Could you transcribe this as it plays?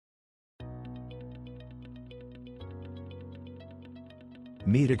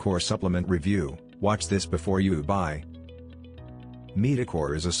METICORE Supplement Review. Watch this before you buy.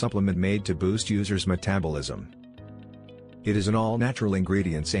 METICORE is a supplement made to boost users' metabolism. It is an all-natural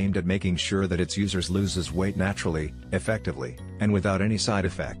ingredient aimed at making sure that its users loses weight naturally, effectively, and without any side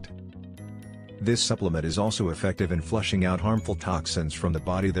effect. This supplement is also effective in flushing out harmful toxins from the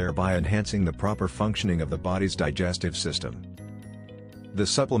body, thereby enhancing the proper functioning of the body's digestive system. The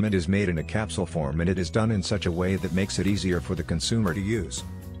supplement is made in a capsule form, and it is done in such a way that makes it easier for the consumer to use.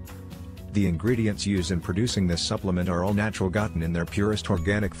 The ingredients used in producing this supplement are all natural, gotten in their purest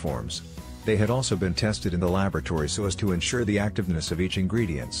organic forms. They had also been tested in the laboratory so as to ensure the activeness of each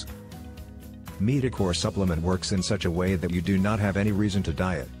ingredient. METICORE supplement works in such a way that you do not have any reason to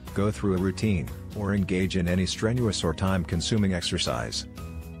diet, go through a routine, or engage in any strenuous or time-consuming exercise.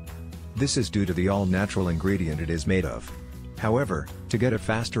 This is due to the all-natural ingredient it is made of. However, to get a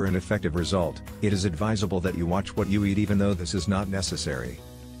faster and effective result, it is advisable that you watch what you eat, even though this is not necessary.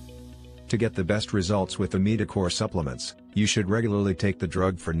 To get the best results with the METICORE supplements, you should regularly take the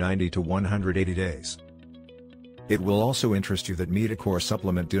drug for 90 to 180 days. It will also interest you that METICORE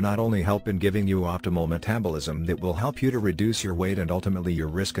supplement do not only help in giving you optimal metabolism that will help you to reduce your weight and ultimately your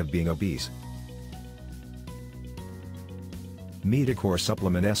risk of being obese. METICORE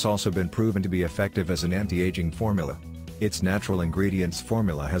supplement has also been proven to be effective as an anti-aging formula. Its natural ingredients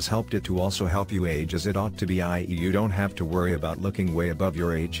formula has helped it to also help you age as it ought to be, i.e. you don't have to worry about looking way above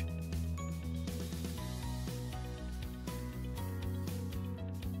your age.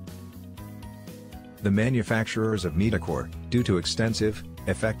 The manufacturers of METICORE, due to extensive,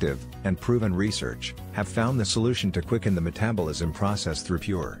 effective, and proven research, have found the solution to quicken the metabolism process through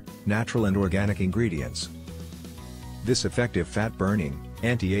pure, natural and organic ingredients. This effective fat-burning,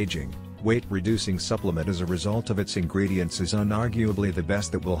 anti-aging, weight-reducing supplement as a result of its ingredients is unarguably the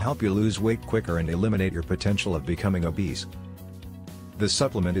best that will help you lose weight quicker and eliminate your potential of becoming obese. The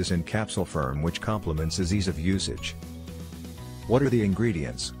supplement is in capsule form, which complements its ease of usage. What are the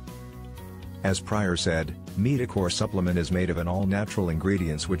ingredients? As prior said, METICORE supplement is made of an all-natural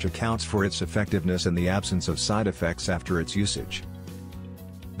ingredients, which accounts for its effectiveness and the absence of side effects after its usage.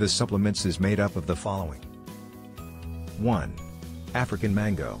 The supplements is made up of the following. 1. African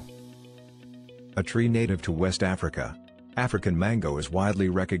mango. A tree native to West Africa, African mango is widely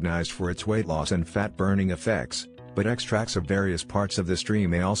recognized for its weight loss and fat-burning effects, but extracts of various parts of this tree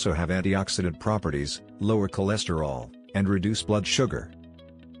may also have antioxidant properties, lower cholesterol, and reduce blood sugar.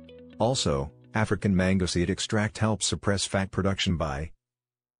 Also, African mango seed extract helps suppress fat production by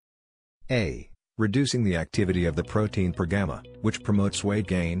A. Reducing the activity of the protein gamma, which promotes weight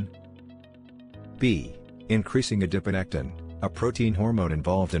gain. B. Increasing adiponectin, a protein hormone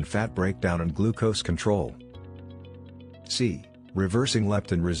involved in fat breakdown and glucose control. C. Reversing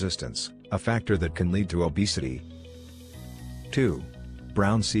leptin resistance, a factor that can lead to obesity. 2.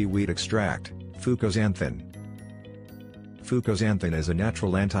 Brown seaweed extract, fucoxanthin. Fucoxanthin is a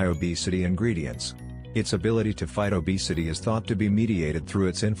natural anti-obesity ingredient. Its ability to fight obesity is thought to be mediated through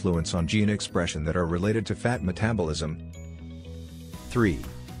its influence on gene expression that are related to fat metabolism. 3.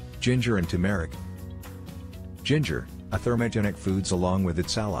 Ginger and turmeric. Ginger, a thermogenic foods along with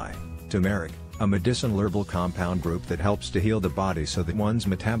its ally, turmeric, a medicinal herbal compound group that helps to heal the body so that one's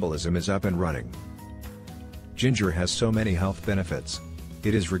metabolism is up and running. Ginger has so many health benefits.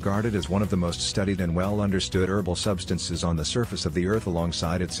 It is regarded as one of the most studied and well understood herbal substances on the surface of the earth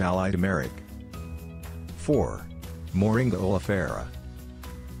alongside its ally turmeric. 4. Moringa oleifera.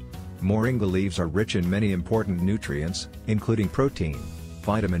 Moringa leaves are rich in many important nutrients, including protein,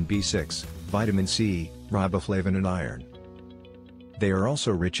 vitamin B6, vitamin C, riboflavin and iron. They are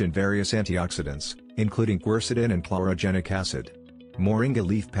also rich in various antioxidants, including quercetin and chlorogenic acid. Moringa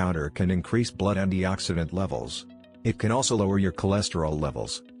leaf powder can increase blood antioxidant levels. It can also lower your cholesterol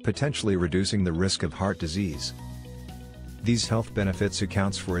levels, potentially reducing the risk of heart disease. These health benefits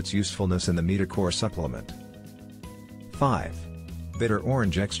accounts for its usefulness in the METICORE supplement. 5. Bitter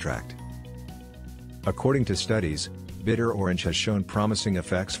orange extract. According to studies, bitter orange has shown promising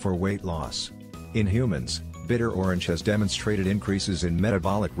effects for weight loss. In humans, bitter orange has demonstrated increases in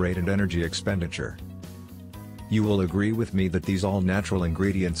metabolic rate and energy expenditure. You will agree with me that these all-natural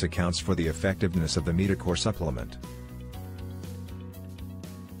ingredients accounts for the effectiveness of the METICORE supplement.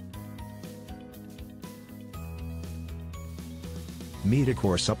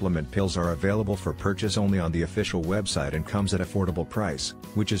 METICORE supplement pills are available for purchase only on the official website and comes at affordable price,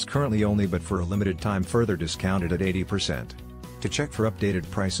 which is currently only but for a limited time further discounted at 80%. To check for updated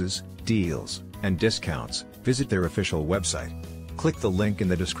prices, deals, and discounts, visit their official website. Click the link in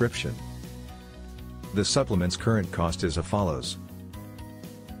the description. The supplement's current cost is as follows.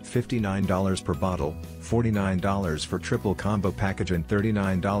 $59 per bottle, $49 for triple combo package and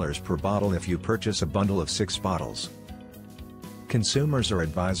 $39 per bottle if you purchase a bundle of 6 bottles. Consumers are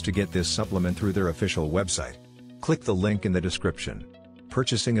advised to get this supplement through their official website. Click the link in the description.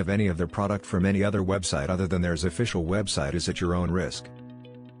 Purchasing of any of their product from any other website other than theirs official website is at your own risk.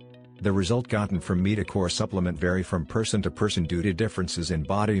 The result gotten from METICORE supplement vary from person to person due to differences in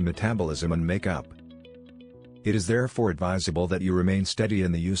body metabolism and makeup. It is therefore advisable that you remain steady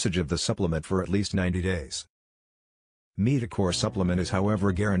in the usage of the supplement for at least 90 days. METICORE supplement is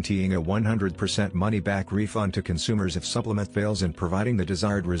however guaranteeing a 100% money-back refund to consumers if supplement fails in providing the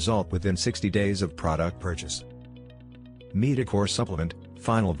desired result within 60 days of product purchase. METICORE supplement,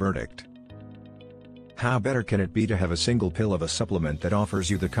 final verdict. How better can it be to have a single pill of a supplement that offers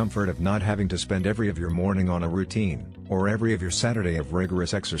you the comfort of not having to spend every of your morning on a routine, or every of your Saturday of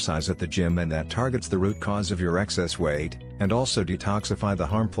rigorous exercise at the gym, and that targets the root cause of your excess weight, and also detoxify the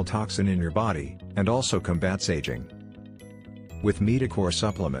harmful toxin in your body, and also combats aging. With METICORE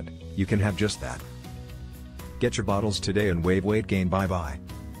supplement, you can have just that. Get your bottles today and wave weight gain bye-bye.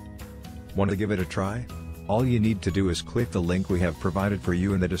 Want to give it a try? All you need to do is click the link we have provided for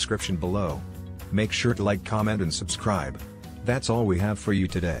you in the description below. Make sure to like, comment and subscribe. That's all we have for you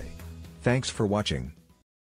today. Thanks for watching.